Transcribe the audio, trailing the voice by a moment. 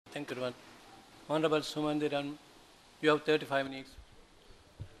Thank you, everyone. Honorable Sumanthiran, you have 35 minutes.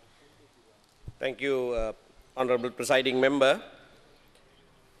 Thank you, Honorable Presiding Member.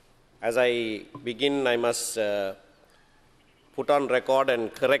 As I begin, I must put on record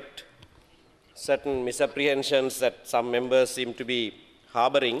and correct certain misapprehensions that some members seem to be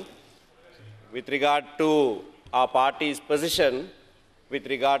harboring with regard to our party's position with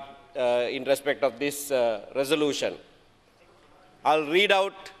regard in respect of this resolution. I'll read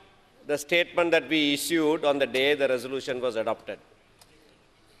out the statement that we issued on the day the resolution was adopted.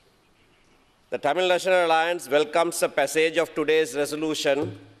 The Tamil National Alliance welcomes the passage of today's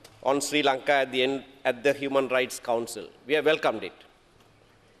resolution on Sri Lanka at the Human Rights Council. We have welcomed it.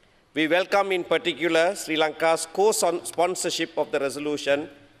 We welcome in particular Sri Lanka's co-sponsorship of the resolution,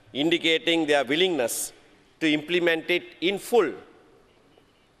 indicating their willingness to implement it in full.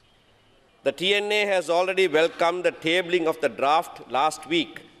 The TNA has already welcomed the tabling of the draft last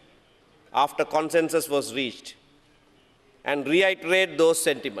week after consensus was reached and reiterate those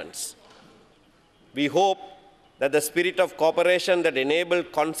sentiments. We hope that the spirit of cooperation that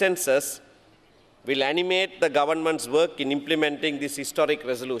enabled consensus will animate the government's work in implementing this historic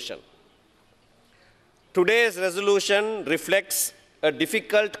resolution. Today's resolution reflects a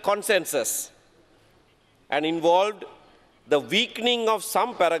difficult consensus and involved the weakening of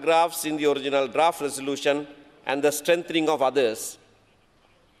some paragraphs in the original draft resolution and the strengthening of others.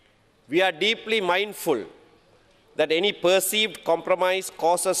 We are deeply mindful that any perceived compromise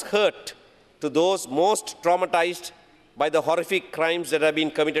causes hurt to those most traumatized by the horrific crimes that have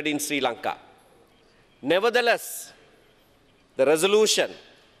been committed in Sri Lanka. Nevertheless, the resolution,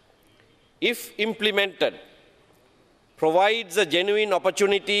 if implemented, provides a genuine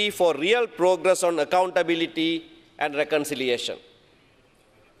opportunity for real progress on accountability and reconciliation.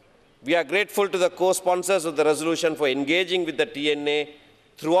 We are grateful to the co-sponsors of the resolution for engaging with the TNA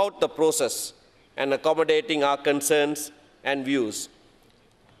throughout the process and accommodating our concerns and views.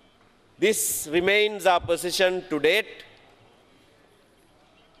 This remains our position to date.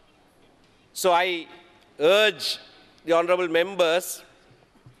 So I urge the honorable members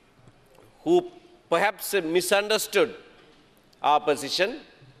who perhaps misunderstood our position,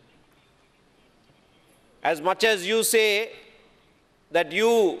 as much as you say that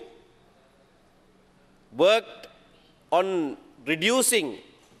you worked on reducing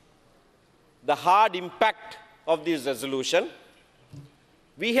the hard impact of this resolution,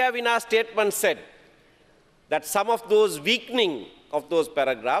 we have in our statement said that some of those weakening of those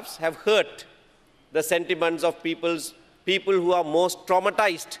paragraphs have hurt the sentiments of people who are most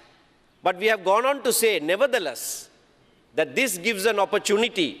traumatized. But we have gone on to say, nevertheless, that this gives an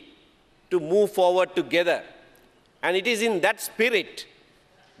opportunity to move forward together. And it is in that spirit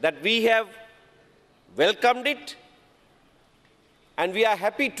that we have welcomed it. And we are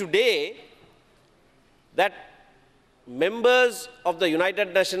happy today that members of the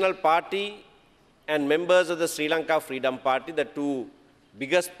United National Party and members of the Sri Lanka Freedom Party, the two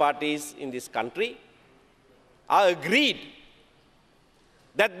biggest parties in this country, are agreed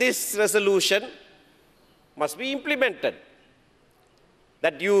that this resolution must be implemented.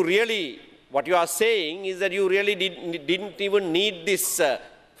 That you really, what you are saying is that you really didn't even need this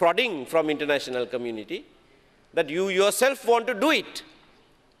prodding from international community, that you yourself want to do it.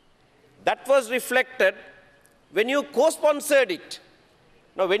 That was reflected when you co-sponsored it.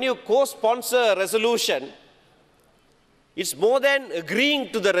 Now, when you co-sponsor a resolution, it's more than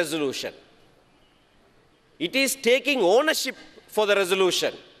agreeing to the resolution. It is taking ownership for the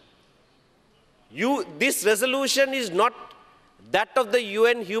resolution. This resolution is not that of the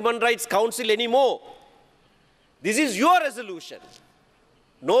UN Human Rights Council anymore. This is your resolution.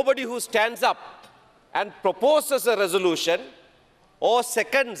 Nobody who stands up and proposes a resolution or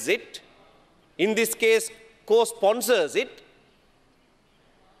seconds it, in this case co-sponsors it,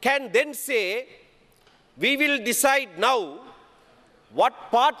 can then say, we will decide now what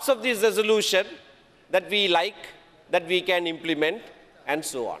parts of this resolution that we like, that we can implement, and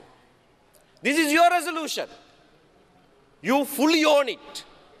so on. This is your resolution. You fully own it.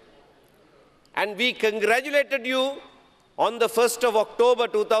 And we congratulated you on the 1st of October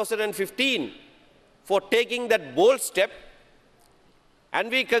 2015 for taking that bold step. And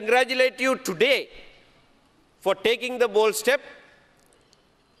we congratulate you today for taking the bold step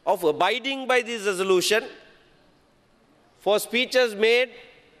of abiding by this resolution, for speeches made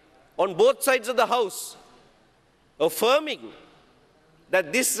on both sides of the House, affirming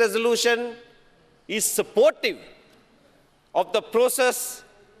that this resolution is supportive of the processes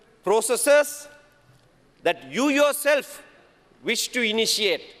that you yourself wish to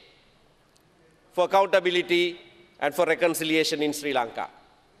initiate for accountability and for reconciliation in Sri Lanka.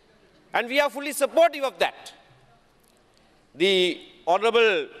 And we are fully supportive of that. The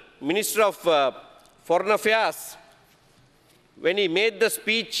Honorable Minister of Foreign Affairs, when he made the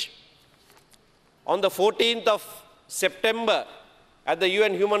speech on the 14th of September at the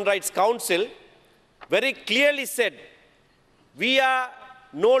UN Human Rights Council, very clearly said, we are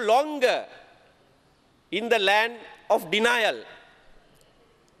no longer in the land of denial.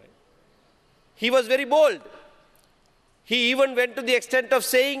 He was very bold. He even went to the extent of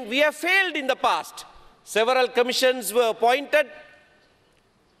saying, we have failed in the past. Several commissions were appointed.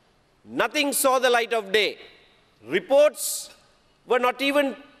 Nothing saw the light of day. Reports were not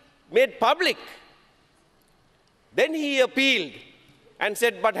even made public. Then he appealed and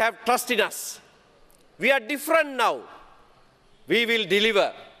said, but have trust in us. We are different now. We will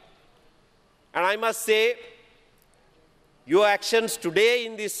deliver. And I must say, your actions today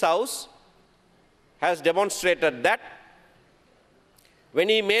in this House has demonstrated that. When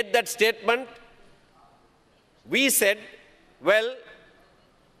he made that statement, we said, well,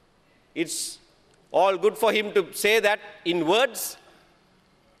 it's all good for him to say that in words,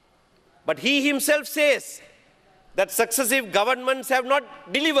 but he himself says that successive governments have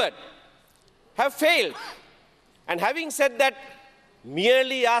not delivered, have failed. And having said that,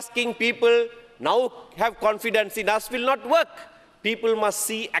 merely asking people now have confidence in us will not work. People must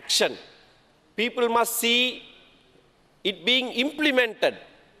see action. People must see it being implemented.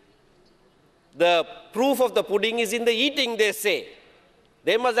 The proof of the pudding is in the eating, they say.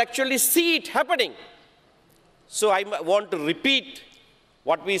 They must actually see it happening. So I want to repeat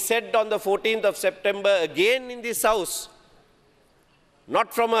what we said on the 14th of September again in this House,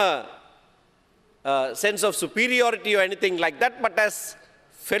 not from a sense of superiority or anything like that, but as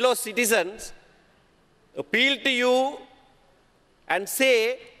fellow citizens, appeal to you and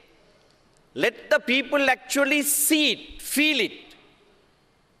say, let the people actually see it, feel it,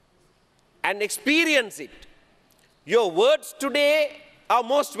 and experience it. Your words today are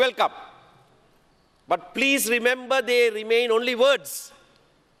most welcome. But please remember, they remain only words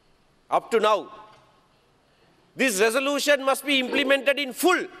up to now. This resolution must be implemented in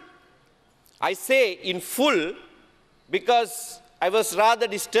full. I say in full because I was rather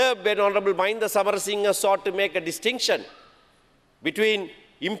disturbed when Honorable Mahinda Samarasinghe sought to make a distinction between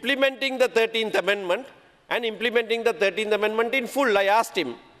implementing the 13th Amendment and implementing the 13th Amendment in full. I asked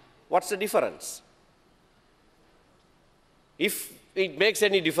him, what's the difference? If it makes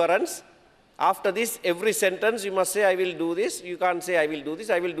any difference, after this, every sentence you must say, I will do this. You can't say, I will do this,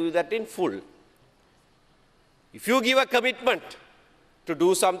 I will do that in full. If you give a commitment to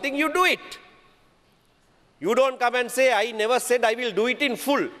do something, you do it. You don't come and say, I never said I will do it in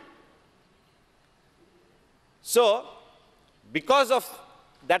full. So, because of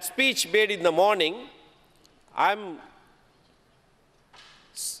that speech made in the morning, I'm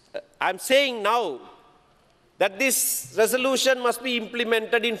saying now that this resolution must be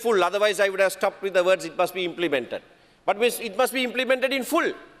implemented in full. Otherwise, I would have stopped with the words, it must be implemented. But it must be implemented in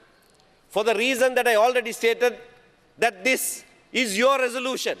full. For the reason that I already stated, that this is your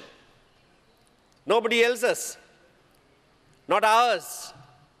resolution. Nobody else's. Not ours.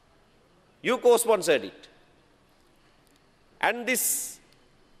 You co-sponsored it. And this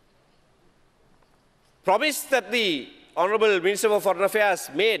promise that the Honorable Minister of Foreign Affairs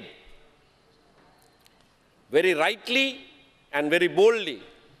made very rightly and very boldly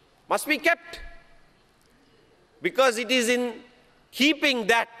must be kept, because it is in keeping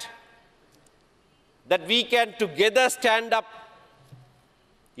that we can together stand up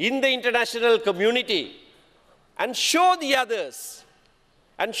in the international community and show the others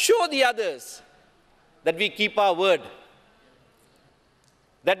that we keep our word,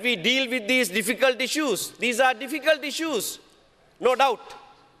 that we deal with these difficult issues. These are difficult issues, no doubt.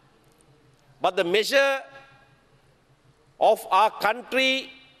 But the measure of our country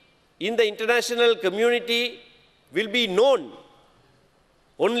in the international community will be known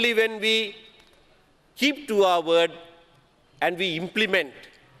only when we keep to our word and we implement.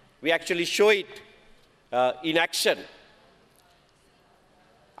 We actually show it in action.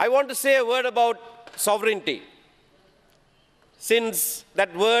 I want to say a word about sovereignty, since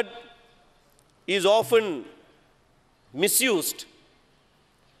that word is often misused.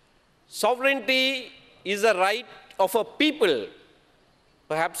 Sovereignty is a right of a people,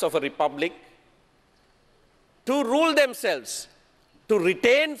 perhaps of a republic, to rule themselves, to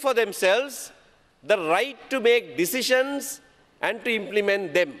retain for themselves the right to make decisions and to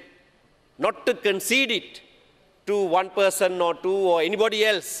implement them, not to concede it to one person or two or anybody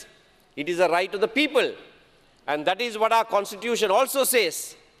else. It is a right of the people. And that is what our Constitution also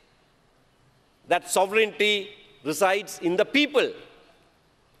says, that sovereignty resides in the people.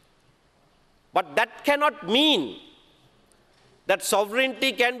 But that cannot mean that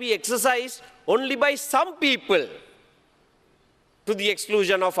sovereignty can be exercised only by some people to the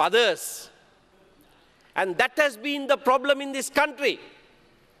exclusion of others. And that has been the problem in this country.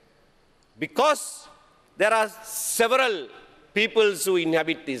 Because there are several peoples who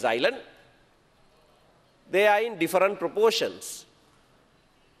inhabit this island, they are in different proportions.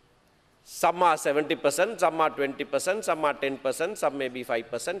 Some are 70%, some are 20%, some are 10%, some may be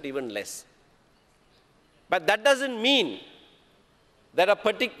 5%, even less. But that doesn't mean that a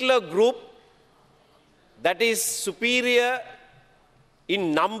particular group that is superior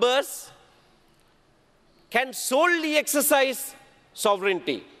in numbers can solely exercise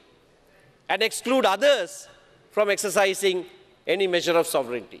sovereignty and exclude others from exercising any measure of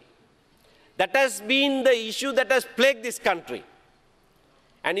sovereignty. That has been the issue that has plagued this country.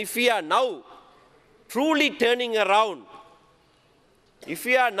 And if we are now truly turning around, if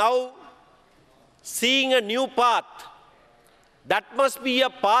we are now seeing a new path, that must be a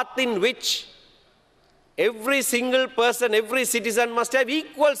path in which every single person, every citizen must have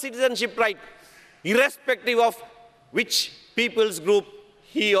equal citizenship right, irrespective of which people's group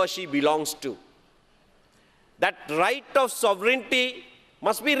he or she belongs to. That right of sovereignty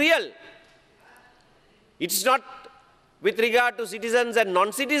must be real. It's not with regard to citizens and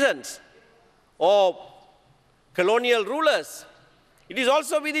non-citizens or colonial rulers. It is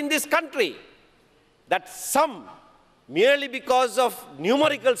also within this country that some, merely because of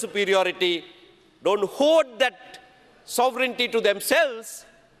numerical superiority, don't hoard that sovereignty to themselves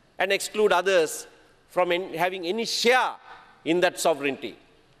and exclude others from having any share in that sovereignty.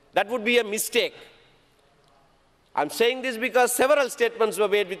 That would be a mistake. I'm saying this because several statements were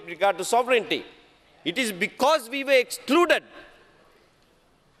made with regard to sovereignty. It is because we were excluded,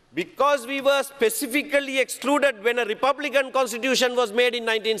 because we were specifically excluded when a Republican Constitution was made in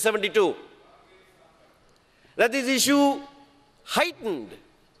 1972, that this issue heightened.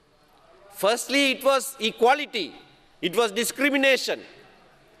 Firstly, it was equality, it was discrimination.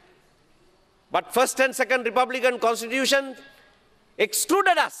 But first and second Republican Constitution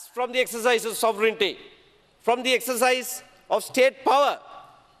excluded us from the exercise of sovereignty, from the exercise of state power.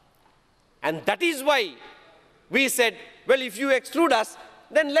 And that is why we said, well, if you exclude us,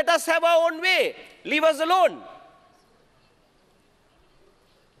 then let us have our own way. Leave us alone.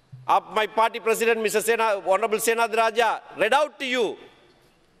 My party president, Mr. Honorable Senad Raja, read out to you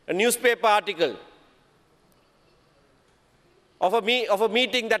a newspaper article of a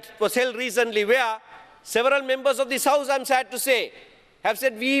meeting that was held recently where several members of this House, I'm sad to say, have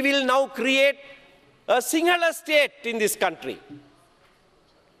said we will now create a singular state in this country.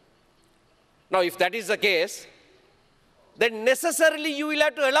 Now, if that is the case, then necessarily you will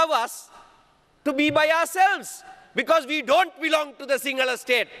have to allow us to be by ourselves, because we don't belong to the singular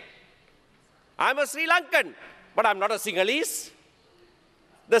state. I'm a Sri Lankan, but I'm not a Sinhalese.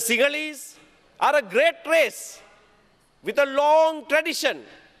 The Sinhalese are a great race with a long tradition.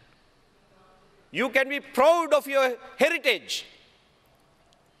 You can be proud of your heritage,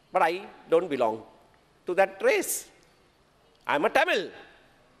 but I don't belong to that race. I'm a Tamil,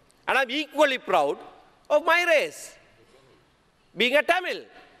 and I'm equally proud of my race. Being a Tamil,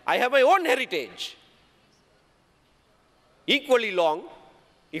 I have my own heritage, equally long,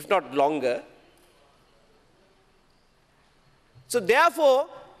 if not longer. So therefore,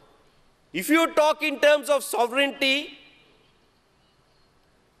 if you talk in terms of sovereignty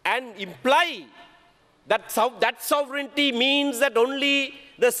and imply that that sovereignty means that only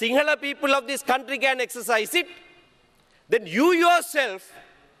the Sinhala people of this country can exercise it, then you yourself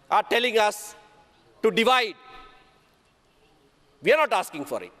are telling us to divide. We are not asking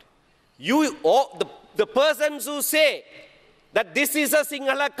for it. You, or the persons who say that this is a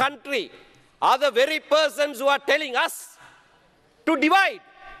Sinhala country are the very persons who are telling us to divide,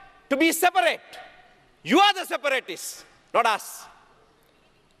 to be separate. You are the separatists, not us.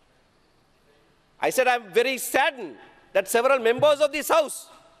 I said I'm very saddened that several members of this House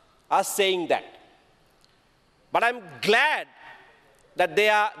are saying that. But I'm glad that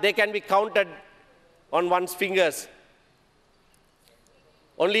they can be counted on one's fingers.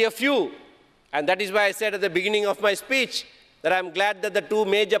 Only a few. And that is why I said at the beginning of my speech that I'm glad that the two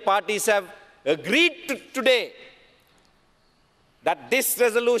major parties have agreed today that this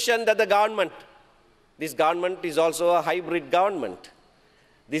resolution that this government is also a hybrid government.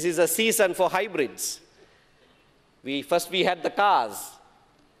 This is a season for hybrids. First we had the cars.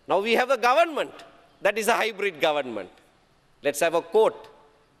 Now we have a government that is a hybrid government. Let's have a quote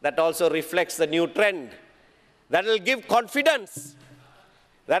that also reflects the new trend. That will give confidence.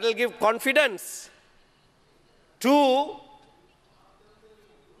 That will give confidence to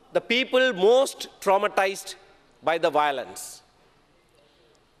the people most traumatized by the violence.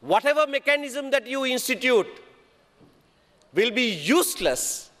 Whatever mechanism that you institute will be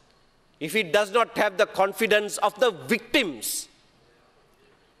useless if it does not have the confidence of the victims.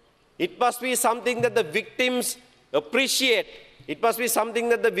 It must be something that the victims appreciate. It must be something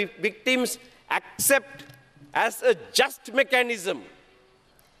that the victims accept as a just mechanism.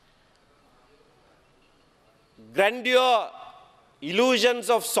 Grandeur, illusions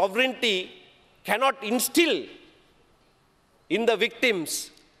of sovereignty cannot instill in the victims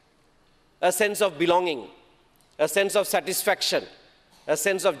a sense of belonging, a sense of satisfaction, a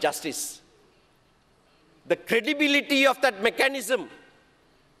sense of justice. The credibility of that mechanism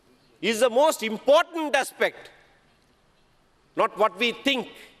is the most important aspect, not what we think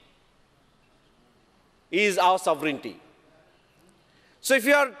is our sovereignty. So if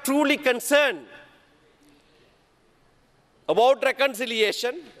you are truly concerned about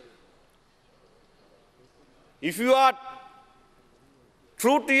reconciliation, if you are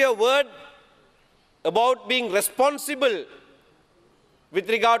true to your word about being responsible with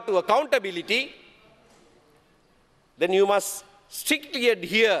regard to accountability, then you must strictly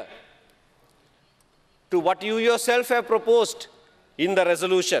adhere to what you yourself have proposed in the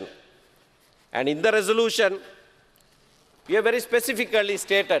resolution. And in the resolution, we have very specifically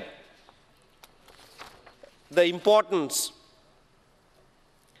stated the importance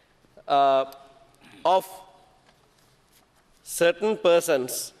of certain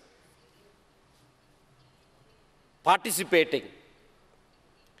persons participating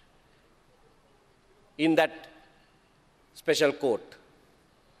in that special court.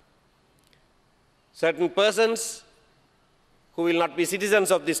 Certain persons who will not be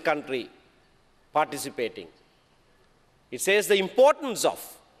citizens of this country participating. It says the importance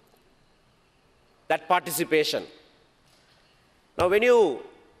of that participation. Now, when you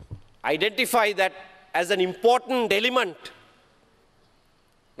identify that as an important element,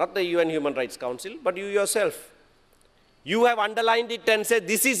 not the UN Human Rights Council, but you yourself, you have underlined it and said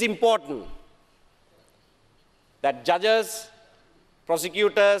this is important, that judges,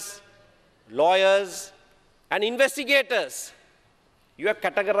 prosecutors, lawyers, and investigators, you have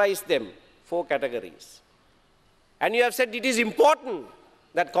categorized them, 4 categories. And you have said it is important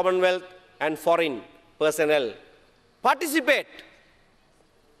that Commonwealth and foreign personnel participate.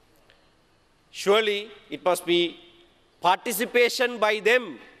 Surely it must be participation by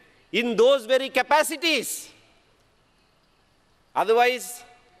them in those very capacities. Otherwise,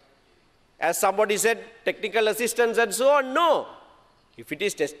 as somebody said, technical assistance and so on, no. If it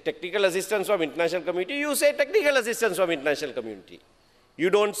is technical assistance from international community, you say technical assistance from international community. You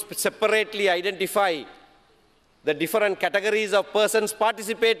don't separately identify the different categories of persons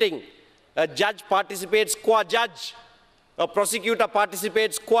participating. A judge participates qua judge. A prosecutor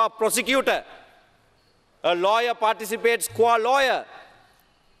participates qua prosecutor. A lawyer participates qua lawyer.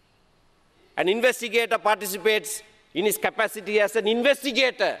 An investigator participates in his capacity as an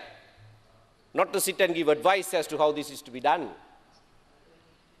investigator, not to sit and give advice as to how this is to be done.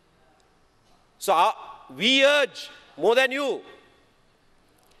 So we urge, more than you,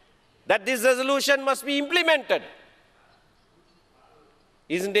 that this resolution must be implemented.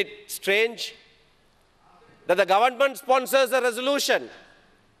 Isn't it strange that the government sponsors a resolution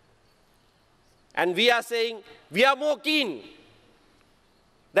and we are saying we are more keen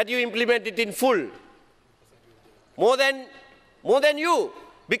that you implement it in full, more than you,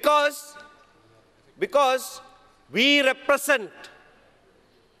 because we represent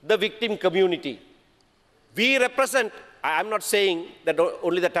the victim community. We represent, I am not saying that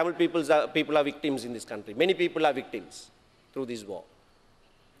only the Tamil people are victims in this country. Many people are victims through this war.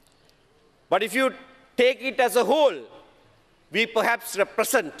 But if you take it as a whole, we perhaps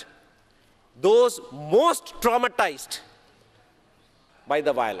represent those most traumatized by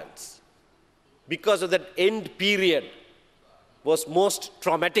the violence, because of that end period was most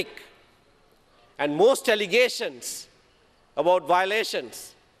traumatic, and most allegations about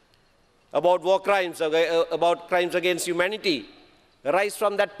violations, about war crimes, about crimes against humanity arise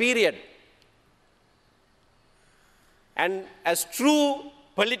from that period. And as true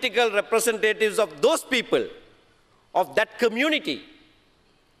political representatives of those people, of that community,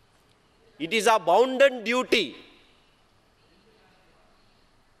 it is our bounden duty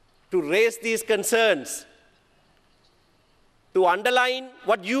to raise these concerns, to underline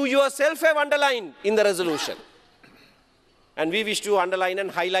what you yourself have underlined in the resolution. And we wish to underline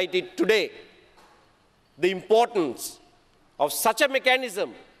and highlight it today. The importance of such a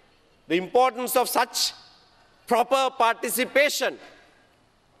mechanism, the importance of such proper participation,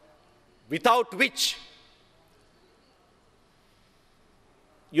 without which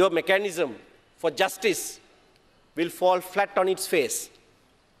your mechanism for justice will fall flat on its face.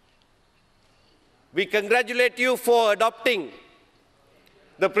 We congratulate you for adopting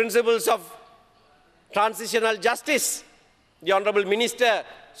the principles of transitional justice. The Honorable Minister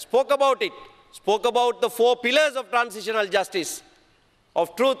spoke about it, spoke about the 4 pillars of transitional justice,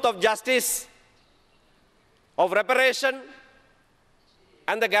 of truth, of justice, of reparation,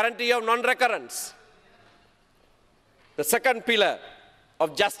 and the guarantee of non-recurrence. The second pillar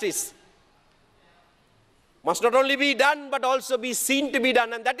of justice must not only be done, but also be seen to be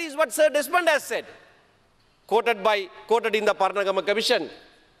done. And that is what Sir Desmond has said, quoted in the Parnagama Commission.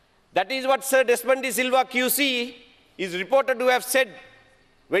 That is what Sir Desmond de Silva QC is reported to have said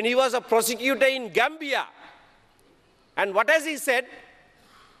when he was a prosecutor in Gambia. And what has he said?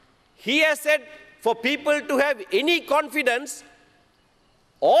 He has said, for people to have any confidence,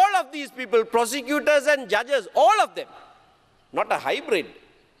 all of these people, prosecutors and judges, all of them, not a hybrid.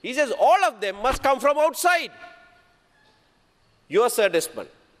 He says all of them must come from outside. Your Sir Desmond.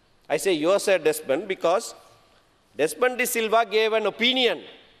 I say your Sir Desmond because Desmond de Silva gave an opinion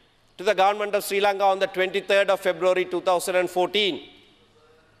to the government of Sri Lanka on the 23rd of February 2014.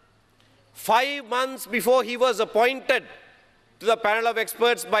 5 months before he was appointed to the panel of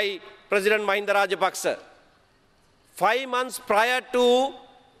experts by President Mahinda Rajapaksa. 5 months prior to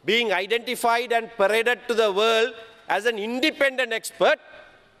being identified and paraded to the world as an independent expert,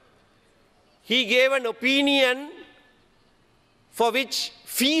 he gave an opinion for which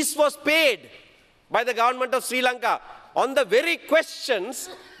fees was paid by the government of Sri Lanka on the very questions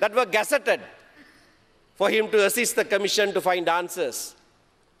that were gazetted for him to assist the commission to find answers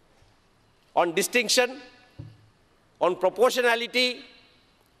on distinction, on proportionality,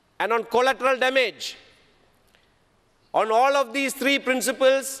 and on collateral damage. On all of these 3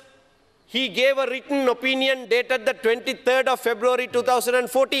 principles, he gave a written opinion dated the 23rd of February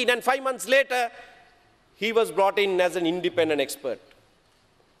 2014, and 5 months later, he was brought in as an independent expert.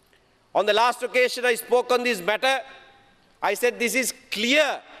 On the last occasion I spoke on this matter, I said this is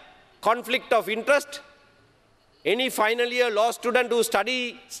clear conflict of interest. Any final year law student who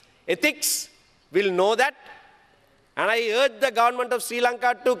studies ethics will know that. And I urged the government of Sri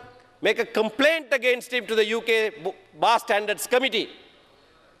Lanka to make a complaint against him to the UK Bar Standards Committee.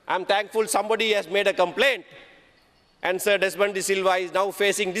 I'm thankful somebody has made a complaint, and Sir Desmond de Silva is now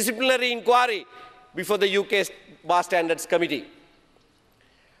facing disciplinary inquiry before the UK Bar Standards Committee.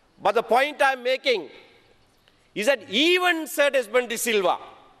 But the point I'm making is that even Sir Desmond de Silva,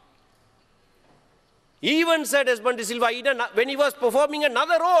 when he was performing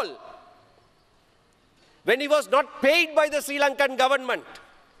another role, when he was not paid by the Sri Lankan government,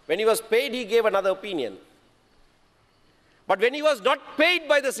 when he was paid, he gave another opinion. But when he was not paid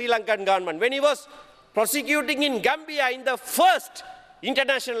by the Sri Lankan government, when he was prosecuting in Gambia in the first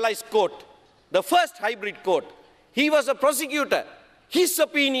internationalized court, the first hybrid court, he was a prosecutor. His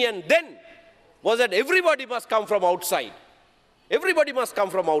opinion then was that everybody must come from outside. Everybody must come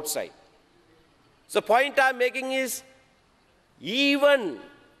from outside. So the point I'm making is, even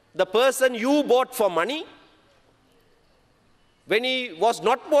the person you bought for money, when he was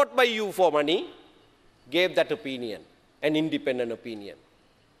not bought by you for money, gave that opinion, an independent opinion.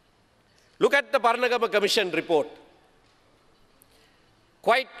 Look at the Parnagama Commission report.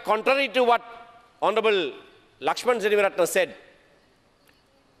 Quite contrary to what Honorable Lakshman Senivaratna said,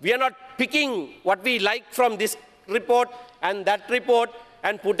 we are not picking what we like from this report and that report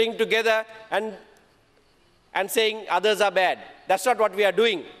and putting together and saying others are bad. That's not what we are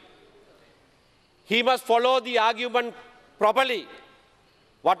doing. He must follow the argument properly.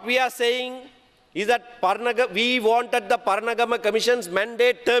 What we are saying is that we wanted the Parnagama Commission's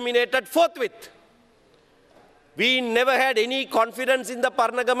mandate terminated forthwith. We never had any confidence in the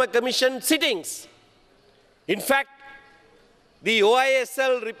Parnagama Commission sittings. In fact, the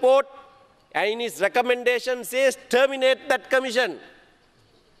OISL report and in its recommendation says terminate that commission,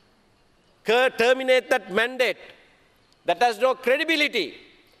 terminate that mandate. That has no credibility.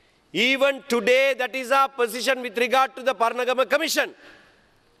 Even today, that is our position with regard to the Parnagama Commission.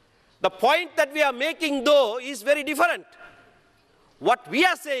 The point that we are making, though, is very different. What we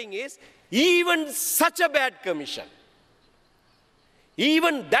are saying is, even such a bad commission,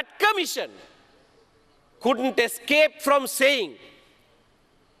 even that commission couldn't escape from saying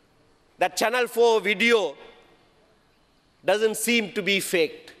that Channel 4 video doesn't seem to be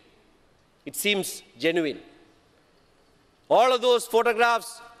faked. It seems genuine. All of those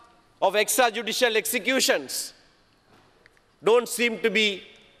photographs of extrajudicial executions don't seem to be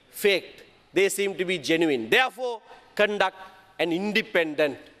faked. They seem to be genuine. Therefore, conduct an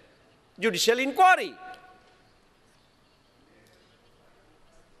independent judicial inquiry.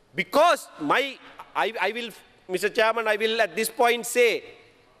 Because I will, Mr. Chairman, I will at this point say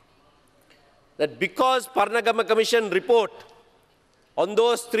that because Parnagama Commission report on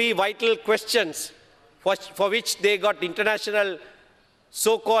those three vital questions for which they got international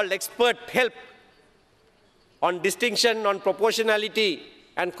so-called expert help on distinction, on proportionality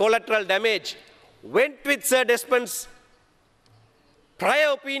and collateral damage, went with Sir Desmond's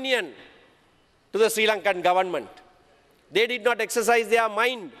prior opinion to the Sri Lankan government. They did not exercise their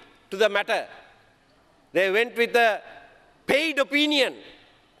mind to the matter. They went with a paid opinion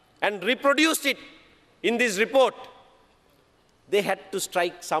and reproduced it in this report. They had to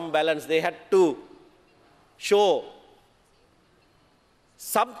strike some balance. They had to show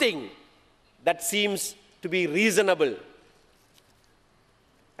something that seems to be reasonable.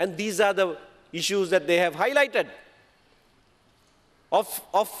 And these are the issues that they have highlighted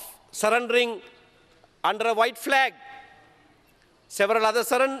of surrendering under a white flag, several other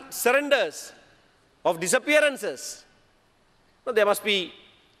surrenders, of disappearances. No, there must be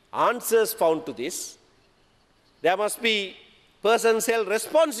answers found to this. There must be persons held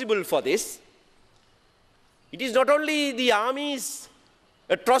responsible for this. It is not only the army's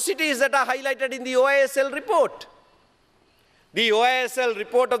atrocities that are highlighted in the OISL report. The OISL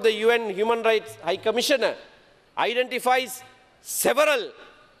report of the UN Human Rights High Commissioner identifies several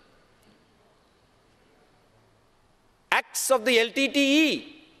acts of the LTTE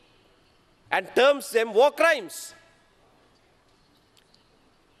and terms them war crimes.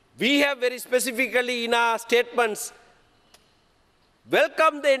 We have very specifically in our statements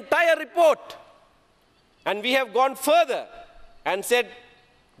welcomed the entire report, and we have gone further and said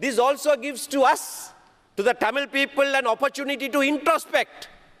this also gives to us, to the Tamil people, an opportunity to introspect.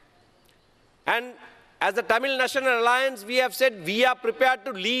 And as the Tamil National Alliance, we have said we are prepared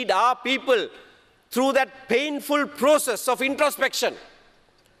to lead our people through that painful process of introspection,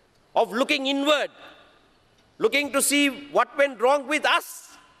 of looking inward, looking to see what went wrong with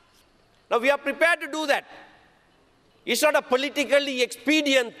us. Now we are prepared to do that. It's not a politically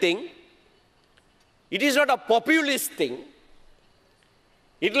expedient thing. It is not a populist thing.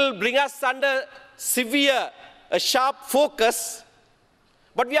 It will bring us under a sharp focus,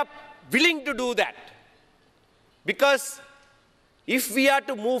 but we are willing to do that. Because if we are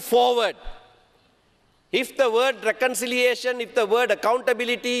to move forward, if the word reconciliation, if the word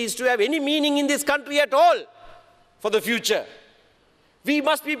accountability is to have any meaning in this country at all for the future, we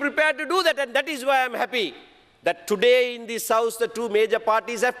must be prepared to do that. And that is why I'm happy that today in this House, the two major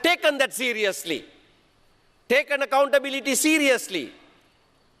parties have taken that seriously, taken accountability seriously.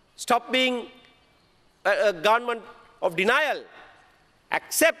 Stop being a government of denial.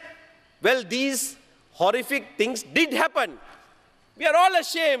 Accept, well, these horrific things did happen. We are all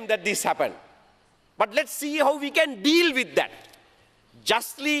ashamed that this happened. But let's see how we can deal with that.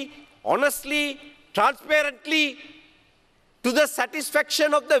 Justly, honestly, transparently, to the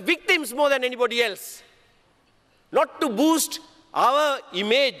satisfaction of the victims more than anybody else. Not to boost our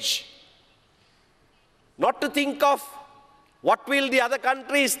image. Not to think of what will the other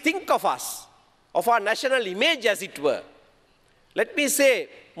countries think of us, of our national image as it were. Let me say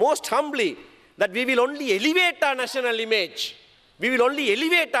most humbly that we will only elevate our national image. We will only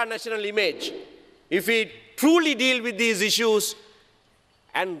elevate our national image if we truly deal with these issues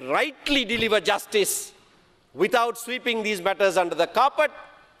and rightly deliver justice without sweeping these matters under the carpet.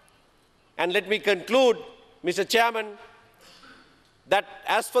 And let me conclude, Mr. Chairman, that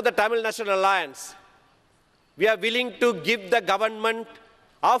as for the Tamil National Alliance, we are willing to give the government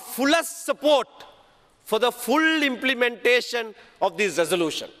our fullest support for the full implementation of this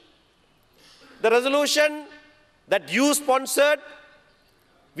resolution. The resolution that you sponsored,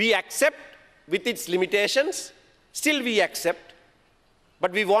 we accept with its limitations. Still we accept,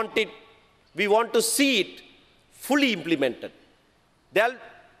 but we want to see it fully implemented.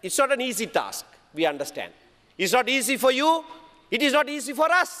 It's not an easy task, we understand. It's not easy for you, it is not easy for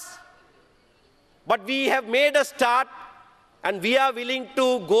us. But we have made a start, and we are willing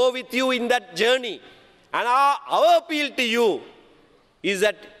to go with you in that journey. And our appeal to you is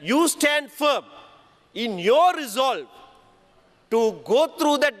that you stand firm in your resolve to go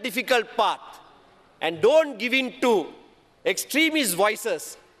through that difficult path and don't give in to extremist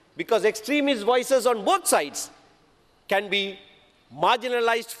voices, because extremist voices on both sides can be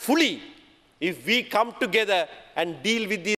marginalized fully if we come together and deal with these